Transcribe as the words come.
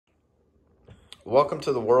Welcome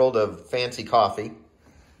to the world of fancy coffee.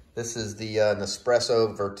 This is the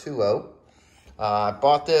Nespresso Vertuo. I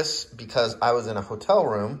bought this because I was in a hotel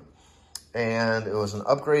room and it was an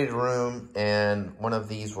upgraded room, and one of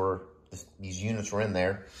these units were in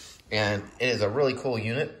there, and it is a really cool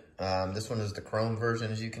unit. This one is the chrome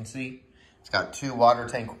version, as you can see. It's got two water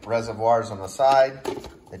tank reservoirs on the side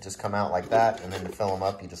that just come out like that, and then to fill them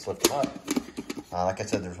up, you just lift them up. Like I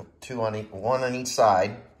said, there's one on each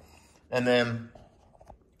side. And then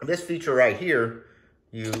this feature right here,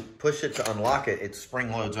 you push it to unlock it, it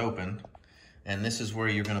spring loads open. And this is where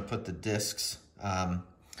you're gonna put the discs. And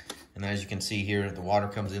as you can see here, the water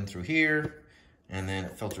comes in through here, and then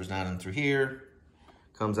it filters down in through here,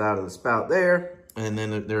 comes out of the spout there, and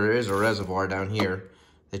then there is a reservoir down here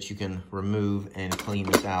that you can remove and clean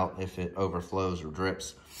this out if it overflows or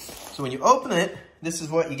drips. So when you open it, this is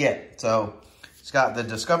what you get. So it's got the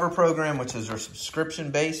Discover program, which is our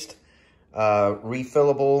subscription-based,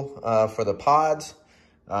 refillable for the pods.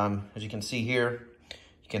 As you can see here,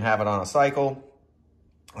 you can have it on a cycle.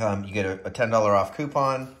 You get a $10 off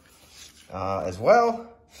coupon as well.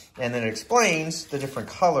 And then it explains the different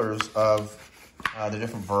colors of the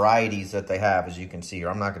different varieties that they have, as you can see here.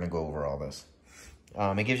 I'm not going to go over all this.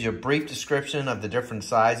 It gives you a brief description of the different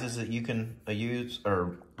sizes that you can use,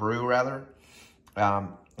 or brew rather.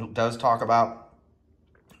 It does talk about,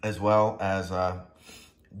 as well as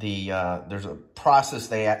there's a process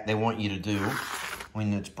they want you to do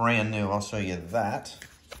when it's brand new. I'll show you that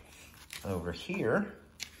over here.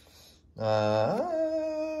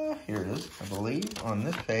 Here it is, I believe, on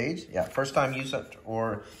this page. Yeah, first time use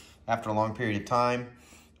or after a long period of time.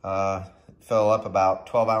 Fill up about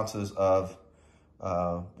 12 ounces of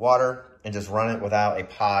water and just run it without a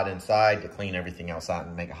pod inside to clean everything else out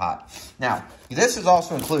and make it hot. Now, this is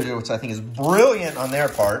also included, which I think is brilliant on their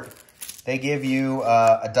part. They give you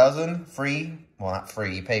a dozen free, well, not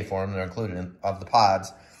free, you pay for them, they're included of the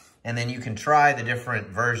pods. And then you can try the different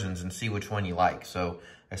versions and see which one you like. So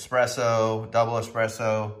espresso, double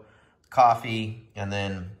espresso, coffee, and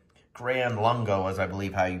then Gran Lungo is, I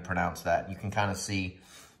believe, how you pronounce that. You can kind of see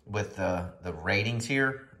with the ratings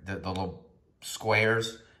here, the little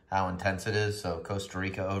squares, how intense it is. So Costa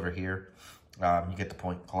Rica over here, you get the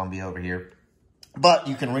point, Colombia over here. But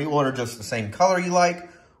you can reorder just the same color you like,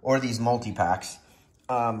 or these multi-packs.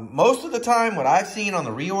 Most of the time, what I've seen on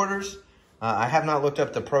the reorders, I have not looked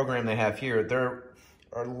up the program they have here. They're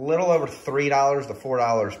a little over $3 to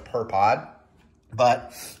 $4 per pod.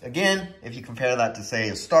 But again, if you compare that to, say,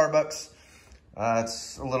 a Starbucks,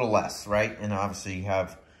 it's a little less, right? And obviously you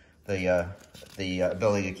have the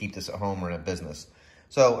ability to keep this at home or in a business.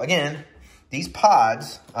 So again, these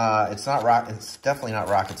pods, it's definitely not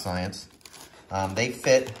rocket science. They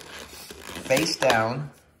fit face down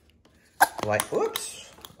like,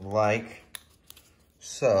 like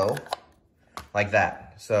so, like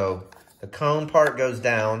that. So the cone part goes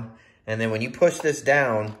down, and then when you push this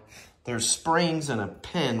down, there's springs and a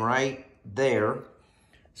pin right there.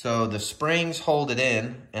 So the springs hold it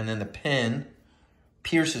in, and then the pin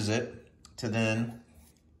pierces it to then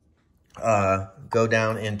go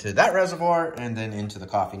down into that reservoir and then into the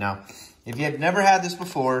coffee. Now, if you have never had this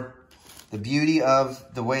before, the beauty of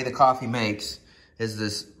the way the coffee makes is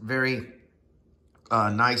this very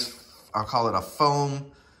nice, I'll call it a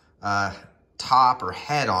foam top or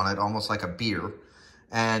head on it, almost like a beer.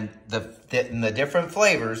 And the different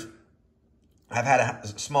flavors, I've had a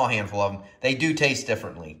small handful of them, they do taste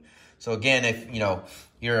differently. So again, if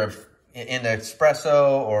you're in the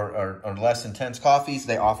espresso or less intense coffees,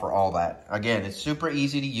 they offer all that. Again, it's super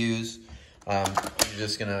easy to use. You're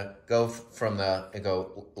just gonna go from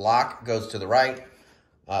lock goes to the right.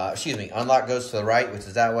 Unlock goes to the right, which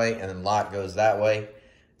is that way, and then lock goes that way.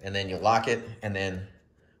 And then you lock it, and then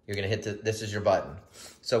you're gonna hit this is your button.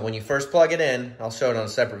 So when you first plug it in, I'll show it on a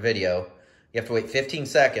separate video. You have to wait 15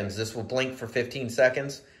 seconds. This will blink for 15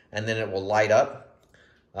 seconds, and then it will light up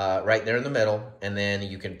right there in the middle, and then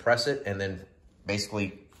you can press it, and then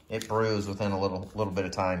basically it brews within a little bit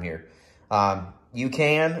of time here.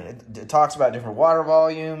 It talks about different water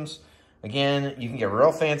volumes. Again, you can get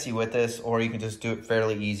real fancy with this, or you can just do it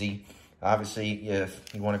fairly easy. Obviously, if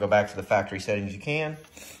you want to go back to the factory settings, you can.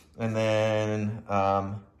 And then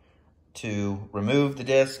to remove the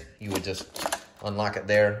disc, you would just unlock it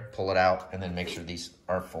there, pull it out, and then make sure these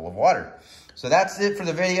are full of water. So that's it for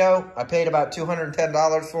the video. I paid about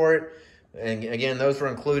 $210 for it. And again, those were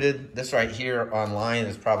included. This right here online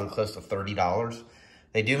is probably close to $30.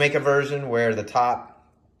 They do make a version where the top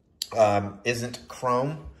isn't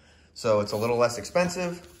chrome, so it's a little less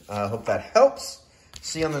expensive. I hope that helps.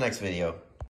 See you on the next video.